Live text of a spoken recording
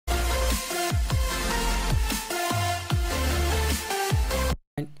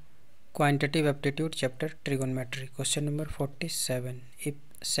Quantitative Aptitude Chapter Trigonometry. Question number 47. If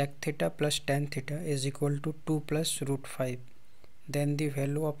secθ plus tanθ is equal to 2 plus root 5, then the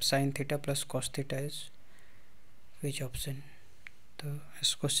value of sinθ plus cosθ is which option? तो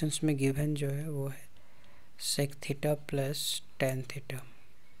इस question में given जो है वो है secθ plus tanθ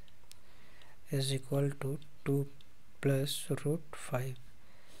is equal to 2 plus root 5.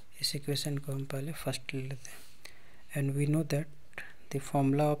 इस equation को हम पहले फर्स्ट ले लेते हैं. And we know that the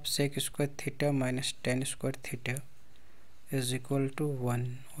formula of sec square theta minus tan square theta is equal to 1.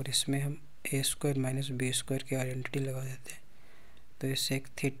 और इसमें हम a square minus b square की आइडेंटिटी लगा देते हैं. तो ये sec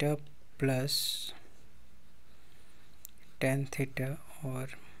theta plus tan theta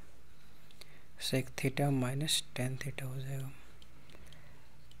और sec theta minus tan theta हो जाएगा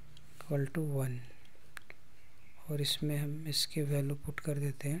इक्वल टू 1. और इसमें हम इसकी वैल्यू पुट कर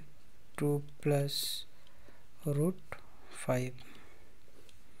देते हैं 2 plus root 5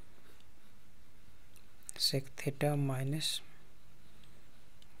 sec theta minus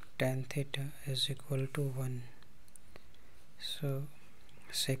tan theta is equal to 1. So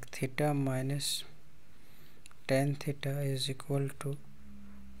sec theta minus tan theta is equal to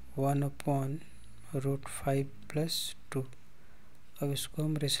 1 upon root 5 plus 2. अब इसको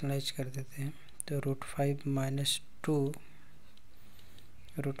हम रेशनलाइज कर देते हैं. तो root 5 minus 2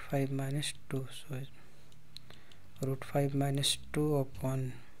 root 5 minus 2 so root 5 minus 2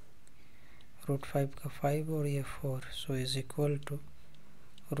 upon root 5 का 5 और ये 4 so is equal to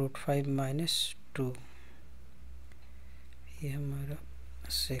root 5 minus 2. ये हमारा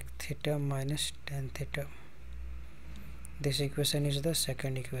sec theta minus tan theta. This equation is the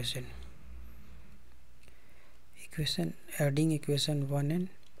second equation. Adding equation 1 and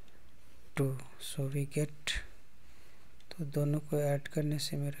 2 so we get. तो दोनों को add करने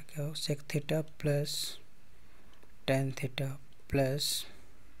से मेरा क्या हो sec theta plus tan theta plus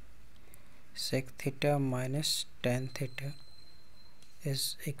sec theta minus tan theta is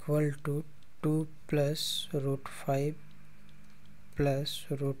equal to 2 plus root 5 plus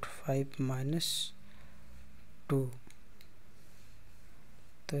root 5 minus 2.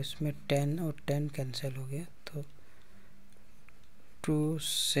 तो इसमें 10 और 10 कैंसिल हो गया. तो 2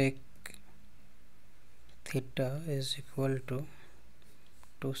 sec theta is equal to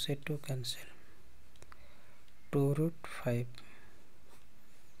 2 से 2 कैंसिल 2 root 5.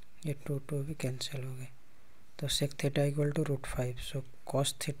 ये 2 भी कैंसिल हो गए. तो sec theta equal to root 5. So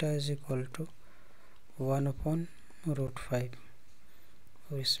cos theta is equal to 1 upon root 5.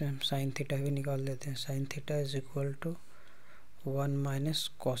 और इसमें हम साइन थीटा भी निकाल देते हैं. Sine theta is equal to 1 minus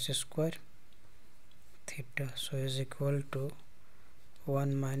cos square theta. So is equal to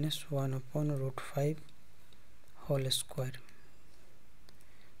 1 minus 1 upon root 5 whole square.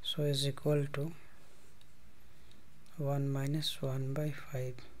 So is equal to 1 minus 1 by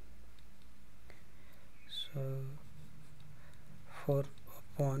 5. So 4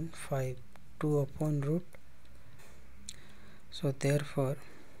 upon 5 2 upon root. So therefore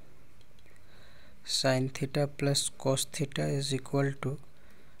sin theta plus cos theta is equal to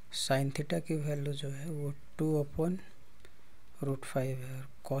sin theta की value जो है वो 2 upon root 5 है और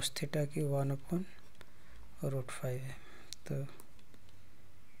cos theta की 1 upon root 5 है. तो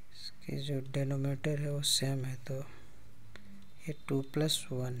इसकी जो डिनोमिनेटर है वो सेम है. तो ये 2 plus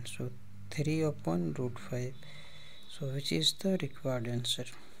 1 so 3 upon root 5. So which is the required answer?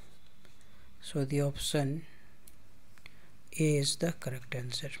 So the option A is the correct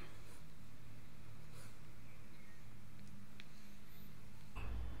answer.